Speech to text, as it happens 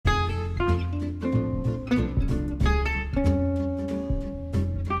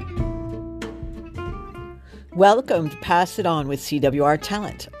Welcome to Pass It On with CWR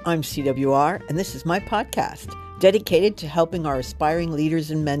Talent. I'm CWR, and this is my podcast dedicated to helping our aspiring leaders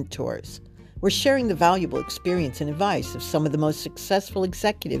and mentors. We're sharing the valuable experience and advice of some of the most successful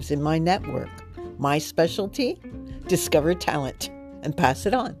executives in my network. My specialty? Discover talent and pass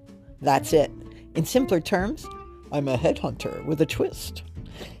it on. That's it. In simpler terms, I'm a headhunter with a twist.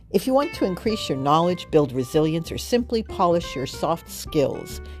 If you want to increase your knowledge, build resilience, or simply polish your soft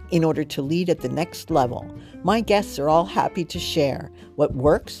skills in order to lead at the next level, my guests are all happy to share what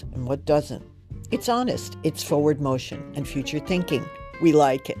works and what doesn't. It's honest, it's forward motion, and future thinking. We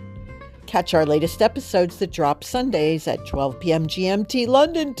like it. Catch our latest episodes that drop Sundays at 12 p.m. GMT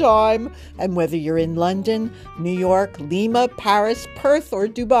London time. And whether you're in London, New York, Lima, Paris, Perth, or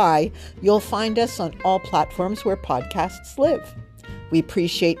Dubai, you'll find us on all platforms where podcasts live. We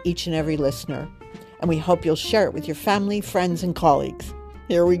appreciate each and every listener, and we hope you'll share it with your family, friends, and colleagues.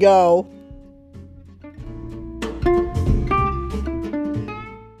 Here we go.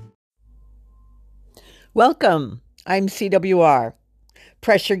 Welcome. I'm CWR.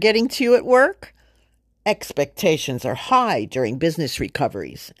 Pressure getting to you at work? Expectations are high during business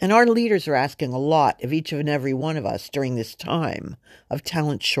recoveries, and our leaders are asking a lot of each and every one of us during this time of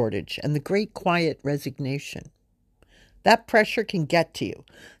talent shortage and the great quiet resignation. That pressure can get to you.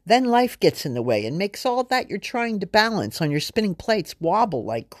 Then life gets in the way and makes all that you're trying to balance on your spinning plates wobble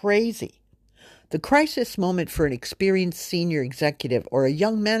like crazy. The crisis moment for an experienced senior executive or a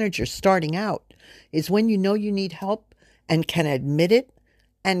young manager starting out is when you know you need help and can admit it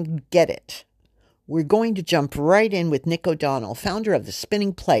and get it. We're going to jump right in with Nick O'Donnell, founder of The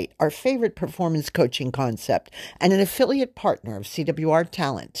Spinning Plate, our favorite performance coaching concept, and an affiliate partner of CWR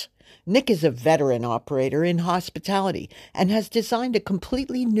Talent. Nick is a veteran operator in hospitality and has designed a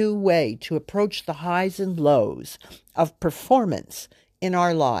completely new way to approach the highs and lows of performance in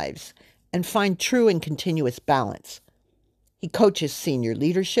our lives and find true and continuous balance. He coaches senior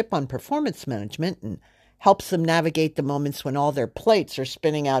leadership on performance management and helps them navigate the moments when all their plates are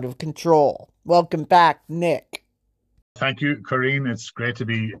spinning out of control. Welcome back, Nick. Thank you, Corinne. It's great to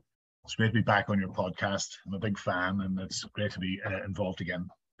be back on your podcast. I'm a big fan, and it's great to be involved again.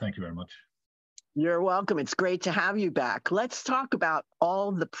 Thank you very much. You're welcome. It's great to have you back. Let's talk about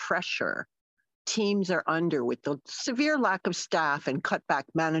all the pressure teams are under with the severe lack of staff and cutback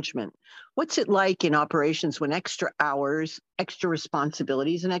management. What's it like in operations when extra hours, extra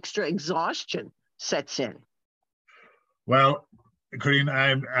responsibilities, and extra exhaustion sets in? Well, Corinne,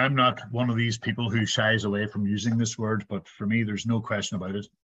 I'm not one of these people who shies away from using this word, but for me, there's no question about it.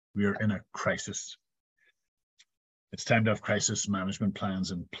 We are in a crisis. It's time to have crisis management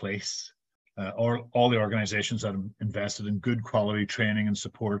plans in place. All the organizations that have invested in good quality training and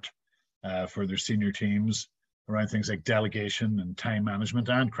support for their senior teams around things like delegation and time management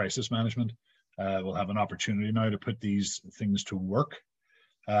and crisis management will have an opportunity now to put these things to work.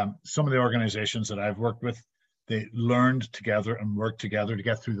 Some of the organizations that I've worked with, they learned together and worked together to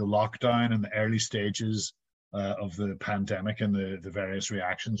get through the lockdown and the early stages of the pandemic and the various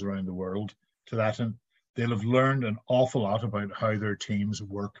reactions around the world to that. And they'll have learned an awful lot about how their teams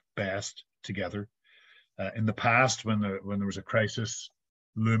work best together. In the past, when there was a crisis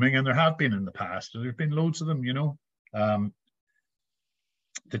looming, and there have been in the past, there have been loads of them,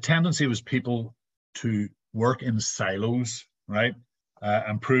 the tendency was people to work in silos, right?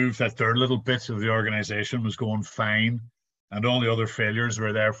 And prove that their little bit of the organization was going fine, and all the other failures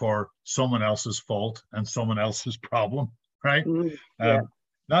were therefore someone else's fault and someone else's problem, right? Yeah.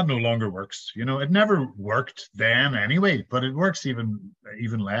 That no longer works. It never worked then anyway, but it works even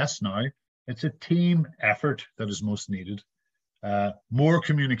less now. It's a team effort that is most needed. More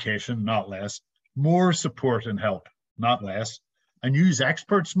communication, not less. More support and help, not less. And use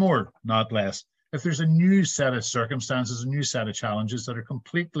experts more, not less. If there's a new set of circumstances, a new set of challenges that are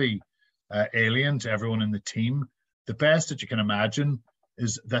completely alien to everyone in the team, the best that you can imagine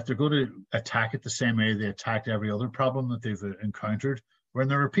is that they're going to attack it the same way they attacked every other problem that they've encountered. When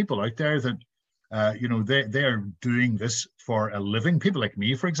there are people out there that, they are doing this for a living. People like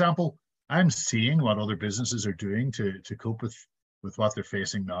me, for example, I'm seeing what other businesses are doing to cope with what they're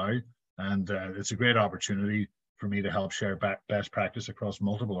facing now. And it's a great opportunity for me to help share best practice across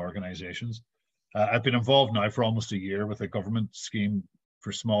multiple organizations. I've been involved now for almost a year with a government scheme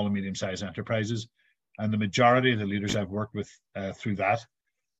for small and medium-sized enterprises. And the majority of the leaders I've worked with through that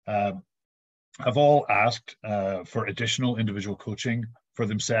have all asked for additional individual coaching for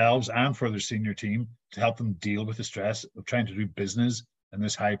themselves and for their senior team to help them deal with the stress of trying to do business in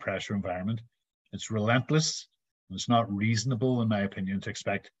this high pressure environment. It's relentless, and it's not reasonable, in my opinion, to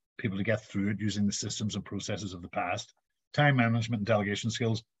expect people to get through it using the systems and processes of the past. Time management and delegation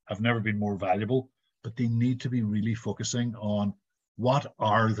skills have never been more valuable, but they need to be really focusing on what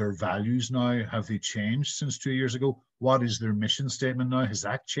are their values now? Have they changed since 2 years ago? What is their mission statement now? Has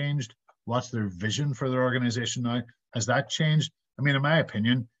that changed? What's their vision for their organization now? Has that changed? I mean, in my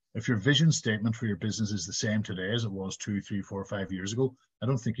opinion, if your vision statement for your business is the same today as it was 2, 3, 4, 5 years ago, I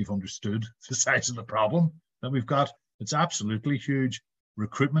don't think you've understood the size of the problem that we've got. It's absolutely huge.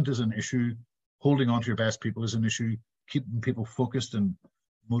 Recruitment is an issue. Holding on to your best people is an issue. Keeping people focused and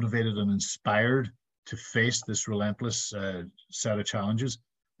motivated and inspired to face this relentless set of challenges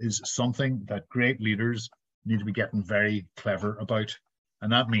is something that great leaders need to be getting very clever about.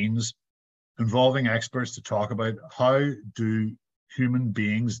 And that means involving experts to talk about how do human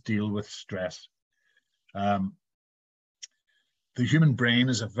beings deal with stress. The human brain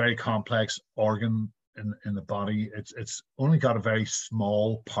is a very complex organ in the body. It's only got a very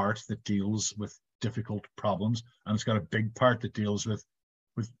small part that deals with difficult problems, and it's got a big part that deals with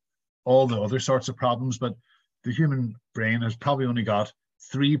all the other sorts of problems. But the human brain has probably only got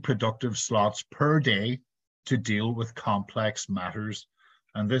 3 productive slots per day to deal with complex matters.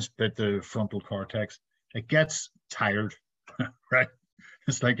 And this bit, the frontal cortex, it gets tired, right?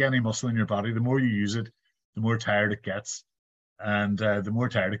 It's like any muscle in your body. The more you use it, the more tired it gets. And the more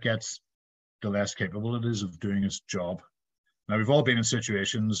tired it gets, the less capable it is of doing its job. Now, we've all been in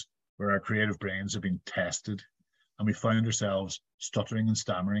situations where our creative brains have been tested, and we found ourselves stuttering and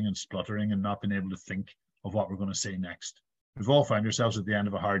stammering and spluttering and not being able to think of what we're going to say next. We've all found ourselves at the end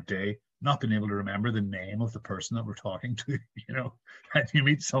of a hard day not being able to remember the name of the person that we're talking to, you know. And you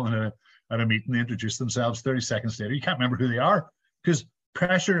meet someone at a meeting, they introduce themselves, 30 seconds later, you can't remember who they are, because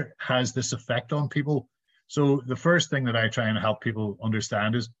pressure has this effect on people. So the first thing that I try and help people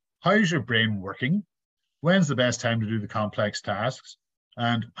understand is, how's your brain working? When's the best time to do the complex tasks?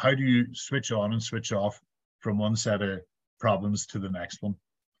 And how do you switch on and switch off from one set of problems to the next one?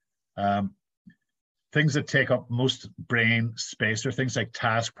 Things that take up most brain space are things like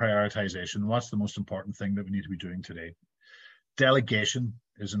task prioritization. What's the most important thing that we need to be doing today? Delegation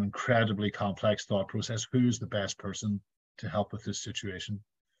is an incredibly complex thought process. Who is the best person to help with this situation?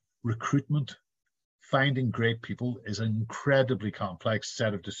 Recruitment, finding great people, is an incredibly complex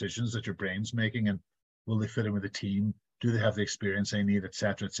set of decisions that your brain's making. And will they fit in with a team? Do they have the experience they need, et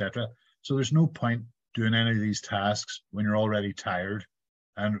cetera, et cetera? So there's no point doing any of these tasks when you're already tired.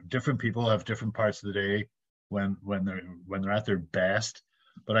 And different people have different parts of the day when they're at their best.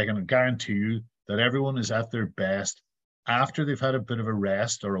 But I can guarantee you that everyone is at their best after they've had a bit of a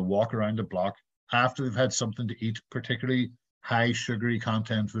rest or a walk around the block, after they've had something to eat, particularly high sugary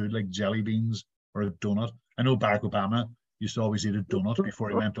content food like jelly beans or a donut. I know Barack Obama used to always eat a donut before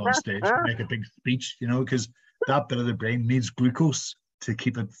he went on stage to make a big speech, you know, because that bit of the brain needs glucose to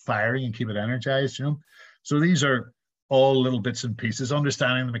keep it firing and keep it energized, you know. So these are all little bits and pieces,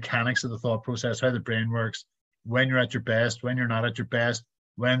 understanding the mechanics of the thought process, how the brain works, when you're at your best, when you're not at your best,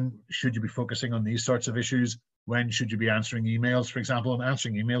 when should you be focusing on these sorts of issues, when should you be answering emails, for example. And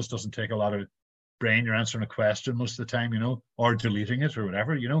answering emails doesn't take a lot of brain. You're answering a question most of the time, you know, or deleting it or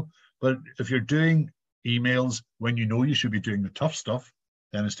whatever, you know. But if you're doing emails when you know you should be doing the tough stuff,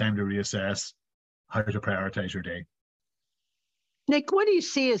 then it's time to reassess how to prioritize your day. Nick, what do you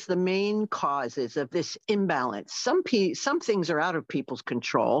see as the main causes of this imbalance? Some things are out of people's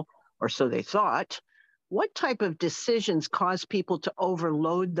control, or so they thought. What type of decisions cause people to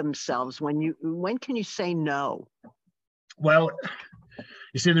overload themselves? When can you say no? Well,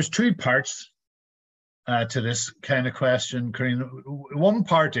 you see, there's 2 parts to this kind of question, Corinne. One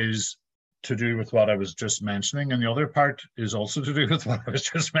part is to do with what I was just mentioning, and the other part is also to do with what I was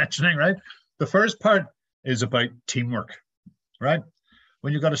just mentioning, right? The first part is about teamwork, right?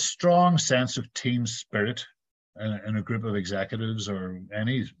 When you've got a strong sense of team spirit in a group of executives or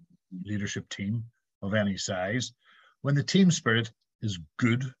any leadership team of any size, when the team spirit is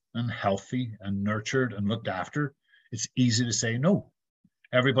good and healthy and nurtured and looked after, it's easy to say no.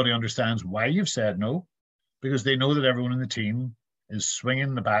 Everybody understands why you've said no, because they know that everyone in the team is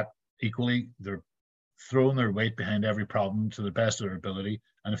swinging the bat equally. They're throwing their weight behind every problem to the best of their ability.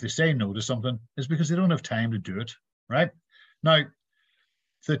 And if they say no to something, it's because they don't have time to do it, right? Now,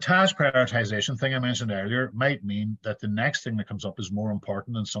 the task prioritization thing I mentioned earlier might mean that the next thing that comes up is more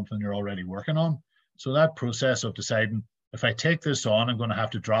important than something you're already working on. So that process of deciding, if I take this on, I'm going to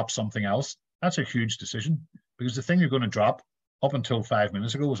have to drop something else. That's a huge decision, because the thing you're going to drop up until 5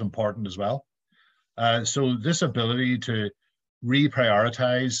 minutes ago was important as well. So this ability to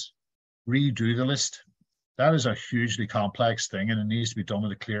reprioritize, redo the list, that is a hugely complex thing, and it needs to be done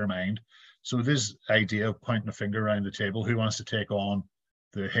with a clear mind. So this idea of pointing a finger around the table, who wants to take on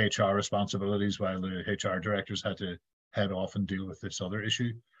the HR responsibilities while the HR directors had to head off and deal with this other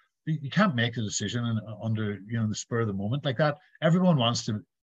issue, you can't make a decision under the spur of the moment like that. Everyone wants to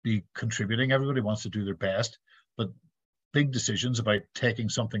be contributing. Everybody wants to do their best, but big decisions about taking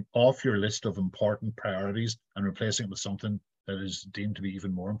something off your list of important priorities and replacing it with something that is deemed to be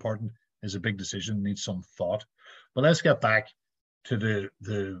even more important is a big decision, needs some thought. But let's get back to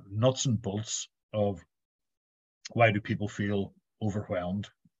the nuts and bolts of why do people feel overwhelmed,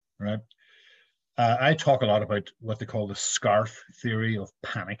 right? I talk a lot about what they call the SCARF theory of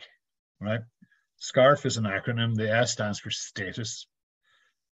panic, right? SCARF is an acronym. The S stands for status.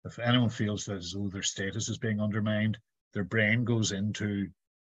 If anyone feels that as though their status is being undermined, their brain goes into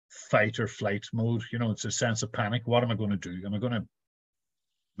fight or flight mode. It's a sense of panic. What am I going to do? Am I going to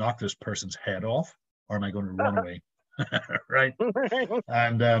knock this person's head off, or am I going to run away? Right?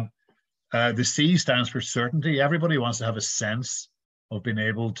 And the C stands for certainty. Everybody wants to have a sense of being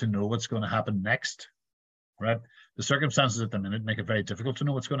able to know what's going to happen next, right? The circumstances at the minute make it very difficult to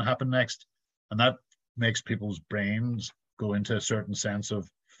know what's going to happen next. And that makes people's brains go into a certain sense of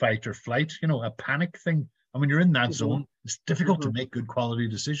fight or flight, a panic thing. And when you're in that zone, it's difficult to make good quality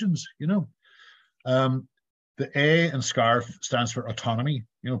decisions, The A in SCARF stands for autonomy.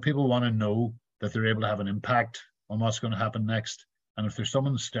 People want to know that they're able to have an impact on what's going to happen next. And if there's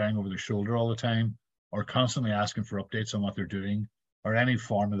someone staring over their shoulder all the time, or constantly asking for updates on what they're doing, or any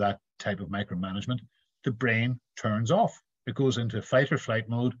form of that type of micromanagement, the brain turns off. It goes into fight or flight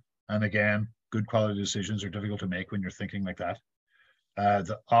mode. And again, good quality decisions are difficult to make when you're thinking like that.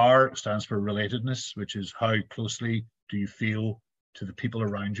 The R stands for relatedness, which is how closely do you feel to the people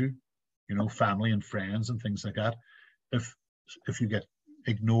around you, family and friends and things like that. If you get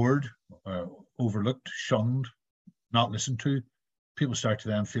ignored, overlooked, shunned, not listened to, people start to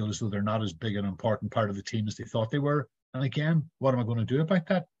then feel as though they're not as big an important part of the team as they thought they were. And again, what am I going to do about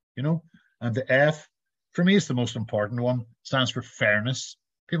that? And the F, for me, is the most important one, stands for fairness.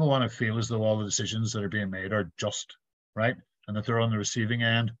 People want to feel as though all the decisions that are being made are just, right? And that they're on the receiving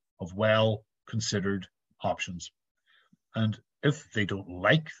end of well-considered options. And if they don't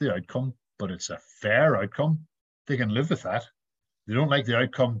like the outcome, but it's a fair outcome, they can live with that. If they don't like the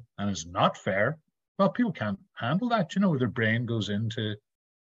outcome and it's not fair, well, people can't handle that. Their brain goes into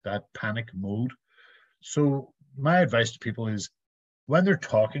that panic mode. So my advice to people is, when they're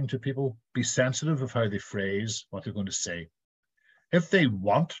talking to people, be sensitive of how they phrase what they're going to say. If they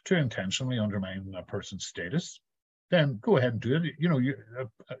want to intentionally undermine a person's status, then go ahead and do it.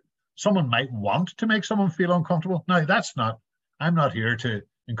 Someone might want to make someone feel uncomfortable. Now, I'm not here to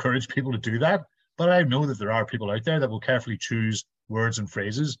encourage people to do that, but I know that there are people out there that will carefully choose words and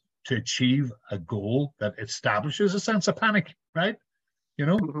phrases to achieve a goal that establishes a sense of panic, right?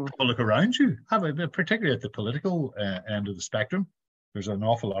 Look around you, particularly at the political end of the spectrum. There's an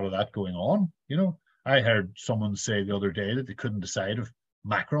awful lot of that going on. I heard someone say the other day that they couldn't decide if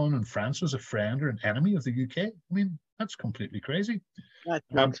Macron in France was a friend or an enemy of the UK. I mean, that's completely crazy. That's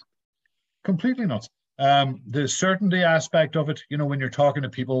nuts. Completely nuts. The certainty aspect of it, when you're talking to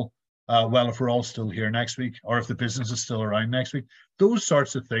people, well, if we're all still here next week, or if the business is still around next week, those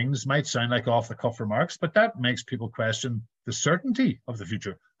sorts of things might sound like off-the-cuff remarks, but that makes people question the certainty of the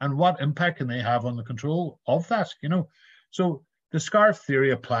future and what impact can they have on the control of that, So the SCARF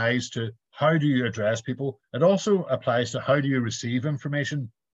theory applies to how do you address people. It also applies to how do you receive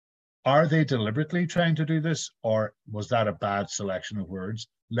information. Are they deliberately trying to do this, or was that a bad selection of words?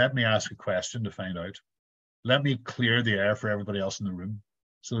 Let me ask a question to find out. Let me clear the air for everybody else in the room.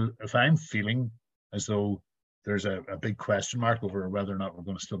 So if I'm feeling as though there's a big question mark over whether or not we're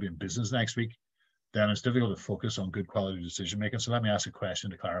going to still be in business next week, then it's difficult to focus on good quality decision making. So let me ask a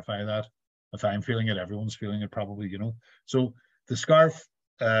question to clarify that. If I'm feeling it, everyone's feeling it probably, So the SCARF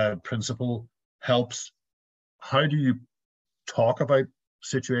principle helps. How do you talk about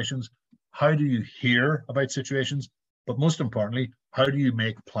situations? How do you hear about situations? But most importantly, how do you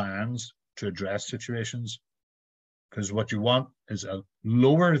make plans to address situations? Because what you want is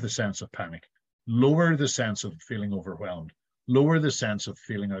lower the sense of panic, lower the sense of feeling overwhelmed, lower the sense of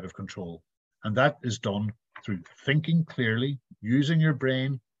feeling out of control. And that is done through thinking clearly, using your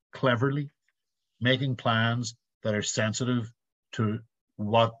brain cleverly, making plans that are sensitive to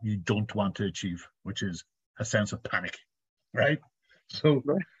what you don't want to achieve, which is a sense of panic, right? So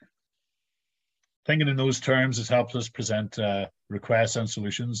thinking in those terms has helped us present requests and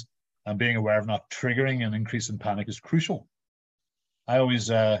solutions, and being aware of not triggering an increase in panic is crucial. I always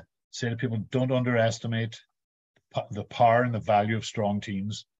say to people, don't underestimate the power and the value of strong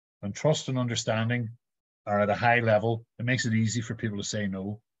teams. When trust and understanding are at a high level, it makes it easy for people to say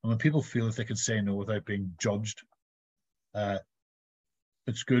no. And when people feel that they can say no without being judged,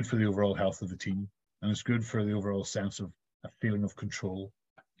 it's good for the overall health of the team, and it's good for the overall sense of a feeling of control.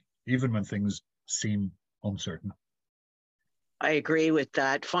 even when things seem uncertain. I agree with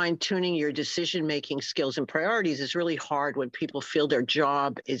that. Fine tuning your decision making skills and priorities is really hard when people feel their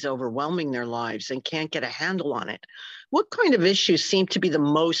job is overwhelming their lives and can't get a handle on it. What kind of issues seem to be the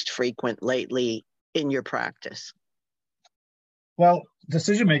most frequent lately in your practice? Well,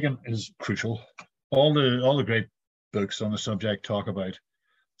 decision making is crucial. All the great books on the subject talk about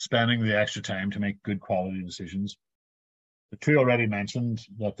spending the extra time to make good quality decisions. The two already mentioned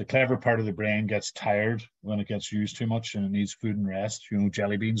that the clever part of the brain gets tired when it gets used too much and it needs food and rest. You know,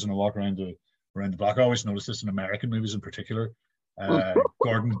 jelly beans and a walk around the block. I always notice this in American movies in particular.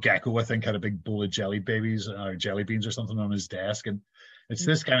 Gordon Gekko, I think, had a big bowl of jelly babies or jelly beans or something on his desk, and it's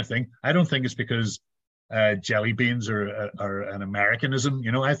this kind of thing. I don't think it's because jelly beans are an Americanism.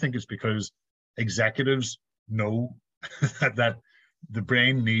 You know, I think it's because executives know that the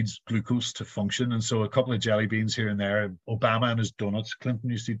brain needs glucose to function, and so a couple of jelly beans here and there. Obama and his donuts.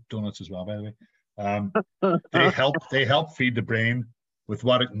 Clinton used to eat donuts as well, by the way. They help feed the brain with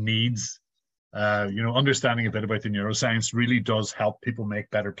what it needs. You know, understanding a bit about the neuroscience really does help people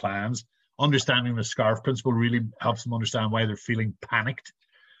make better plans. Understanding the SCARF principle really helps them understand why they're feeling panicked.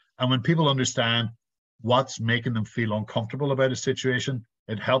 And when people understand what's making them feel uncomfortable about a situation,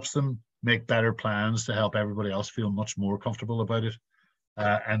 it helps them make better plans to help everybody else feel much more comfortable about it.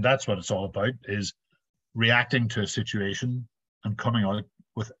 And that's what it's all about, is reacting to a situation and coming out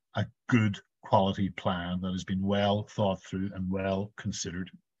with a good quality plan that has been well thought through and well considered.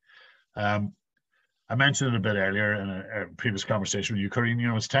 I mentioned it a bit earlier in a previous conversation with you, Corinne. You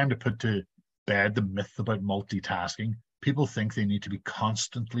know, it's time to put to bed the myth about multitasking. People think they need to be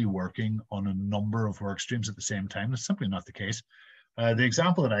constantly working on a number of work streams at the same time. That's simply not the case. The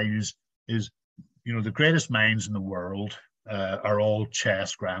example that I use is, you know, the greatest minds in the world are all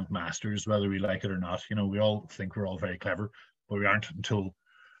chess grandmasters, whether we like it or not. You know, we all think we're all very clever, but we aren't until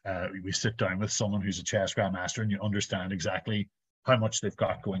we sit down with someone who's a chess grandmaster and you understand exactly how much they've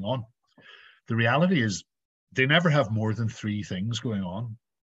got going on. The reality is they never have more than 3 things going on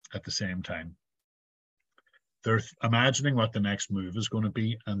at the same time. They're imagining what the next move is going to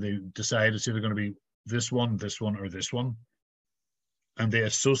be, and they decide it's either going to be this one, or this one. And they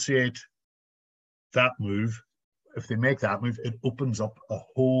associate that move. If they make that move, it opens up a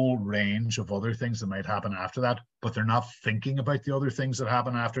whole range of other things that might happen after that, but they're not thinking about the other things that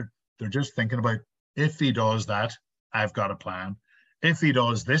happen after. They're just thinking about, if he does that, I've got a plan. If he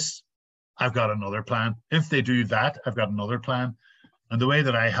does this, I've got another plan. If they do that, I've got another plan. And the way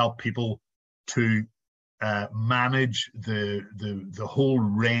that I help people to manage the whole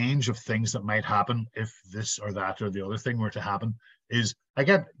range of things that might happen if this or that or the other thing were to happen is I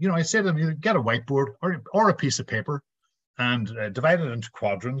say to them, you get a whiteboard or a piece of paper and divide it into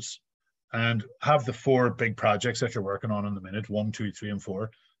quadrants and have the 4 big projects that you're working on in the minute, 1, 2, 3, and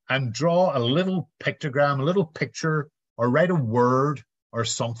 4, and draw a little pictogram, a little picture, or write a word or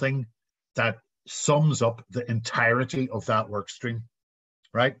something that sums up the entirety of that work stream,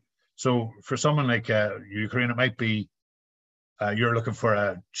 right? So for someone like you, Corinne, it might be you're looking for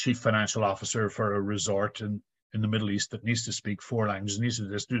a chief financial officer for a resort in the Middle East that needs to speak 4 languages, needs to do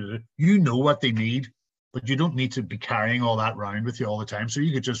this, do that. You know what they need, but you don't need to be carrying all that around with you all the time. So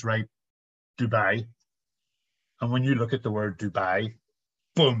you could just write Dubai. And when you look at the word Dubai,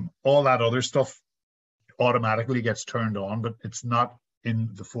 boom, all that other stuff automatically gets turned on, but it's not in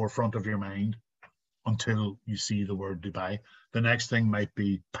the forefront of your mind until you see the word Dubai. The next thing might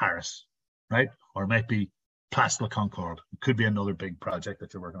be Paris, right? Or it might be Place la Concorde. It could be another big project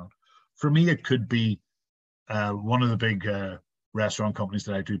that you're working on. For me, it could be one of the big restaurant companies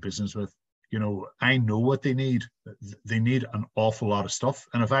that I do business with. You know, I know what they need. They need an awful lot of stuff.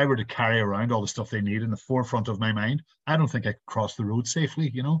 And if I were to carry around all the stuff they need in the forefront of my mind, I don't think I could cross the road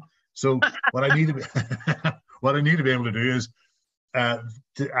safely, you know? So what I need to be, what I need to be able to do is,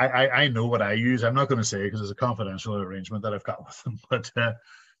 I know what I use. I'm not going to say because it's a confidential arrangement that I've got with them, but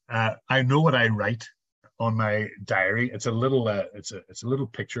I know what I write on my diary. It's a little it's a little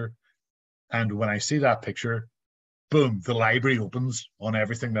picture, and when I see that picture, boom, the library opens on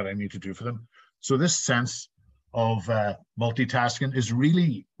everything that I need to do for them. So this sense of multitasking is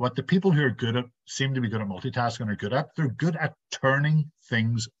really what the people who are good at, seem to be good at multitasking, are good at. They're good at turning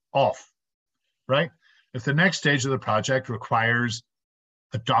things off, right? If the next stage of the project requires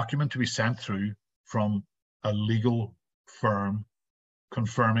a document to be sent through from a legal firm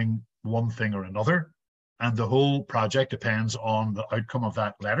confirming one thing or another, and the whole project depends on the outcome of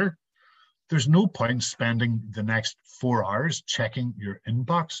that letter, there's no point spending the next 4 hours checking your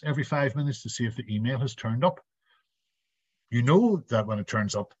inbox every 5 minutes to see if the email has turned up. You know that when it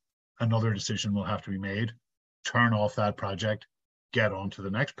turns up, another decision will have to be made. Turn off that project, get on to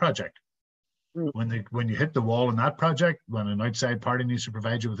the next project. When you hit the wall in that project, when an outside party needs to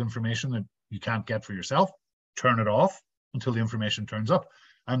provide you with information that you can't get for yourself, turn it off until the information turns up.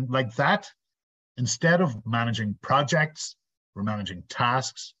 And like that, instead of managing projects, we're managing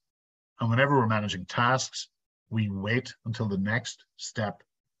tasks. And whenever we're managing tasks, we wait until the next step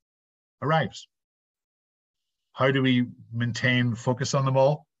arrives. How do we maintain focus on them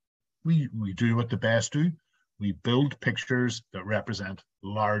all? We do what the best do. We build pictures that represent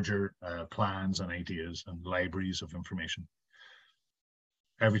larger plans and ideas and libraries of information.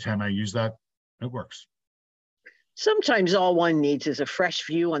 Every time I use that, it works. Sometimes all one needs is a fresh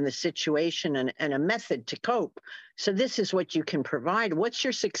view on the situation and a method to cope. So this is what you can provide. What's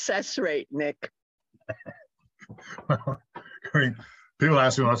your success rate, Nick? Well, I mean, people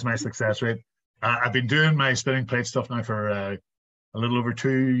ask me what's my success rate. I've been doing my spinning plate stuff now for a little over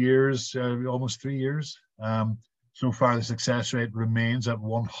 2 years, almost 3 years. So far, the success rate remains at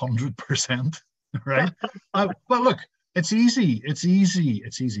 100%, right? But look, it's easy. It's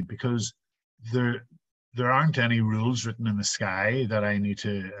easy because there aren't any rules written in the sky that I need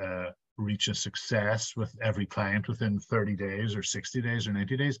to reach a success with every client within 30 days or 60 days or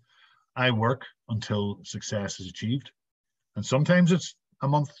 90 days. I work until success is achieved. And sometimes it's a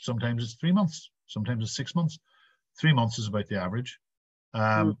month, sometimes it's 3 months, sometimes it's 6 months. 3 months is about the average.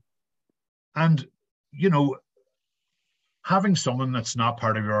 And, you know, having someone that's not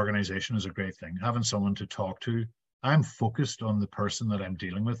part of your organization is a great thing. Having someone to talk to. I'm focused on the person that I'm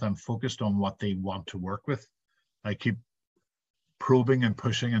dealing with. I'm focused on what they want to work with. I keep probing and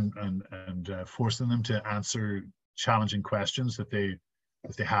pushing and forcing them to answer challenging questions that they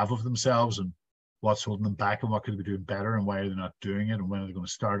have of themselves, and what's holding them back, and what could they be doing better, and why are they not doing it, and when are they going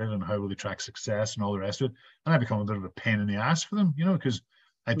to start it, and how will they track success, and all the rest of it. And I become a bit of a pain in the ass for them, you know, because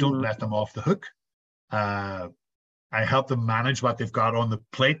I don't let them off the hook. I help them manage what they've got on the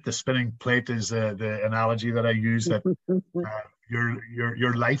plate. The spinning plate is the analogy that I use, that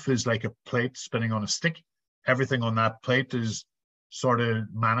your life is like a plate spinning on a stick. Everything on that plate is sort of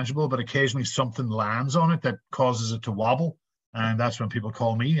manageable, but occasionally something lands on it that causes it to wobble. And that's when people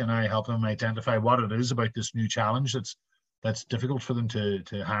call me, and I help them identify what it is about this new challenge that's difficult for them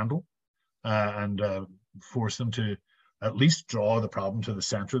to handle, and force them to at least draw the problem to the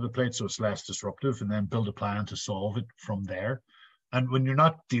center of the plate so it's less disruptive, and then build a plan to solve it from there. And when you're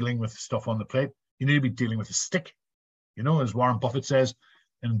not dealing with stuff on the plate, you need to be dealing with a stick. You know, as Warren Buffett says,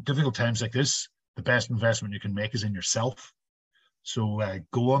 in difficult times like this, the best investment you can make is in yourself. So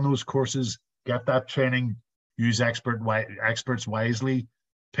go on those courses, get that training, use experts wisely,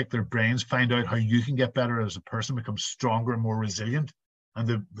 pick their brains, find out how you can get better as a person, become stronger and more resilient. And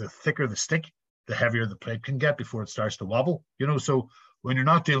the thicker the stick, the heavier the plate can get before it starts to wobble. You know, so when you're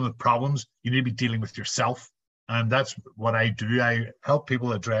not dealing with problems, you need to be dealing with yourself. And that's what I do. I help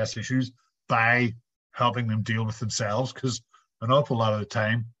people address issues by helping them deal with themselves, because an awful lot of the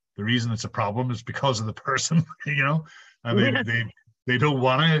time, the reason it's a problem is because of the person, you know, and they don't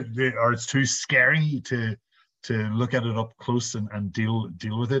want to, or it's too scary to look at it up close and deal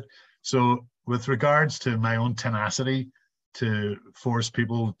with it. So with regards to my own tenacity to force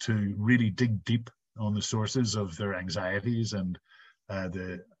people to really dig deep on the sources of their anxieties and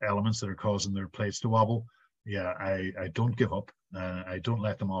the elements that are causing their plates to wobble, yeah, I don't give up. I don't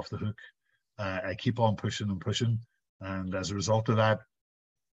let them off the hook. I keep on pushing and pushing. And as a result of that,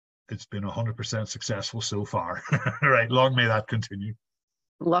 it's been 100% successful so far. Right. Long may that continue.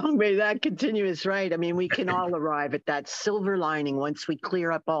 Long may that continue is right. I mean, we can all arrive at that silver lining once we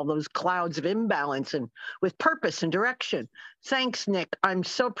clear up all those clouds of imbalance, and with purpose and direction. Thanks, Nick. I'm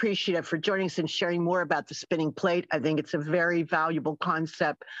so appreciative for joining us and sharing more about the spinning plate. I think it's a very valuable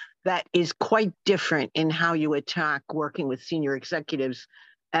concept that is quite different in how you attack working with senior executives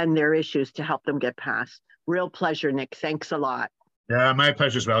and their issues to help them get past. Real pleasure, Nick. Thanks a lot. Yeah, my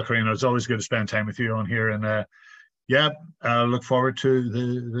pleasure as well, Karina. It's always good to spend time with you on here. And yeah, I look forward to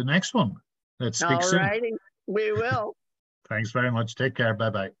the next one. Let's speak soon. All righty, we will. Thanks very much. Take care.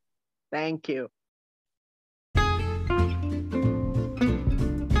 Bye-bye. Thank you.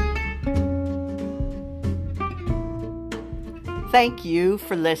 Thank you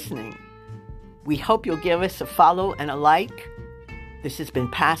for listening. We hope you'll give us a follow and a like. This has been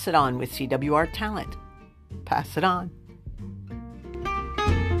Pass It On with CWR Talent. Pass it on.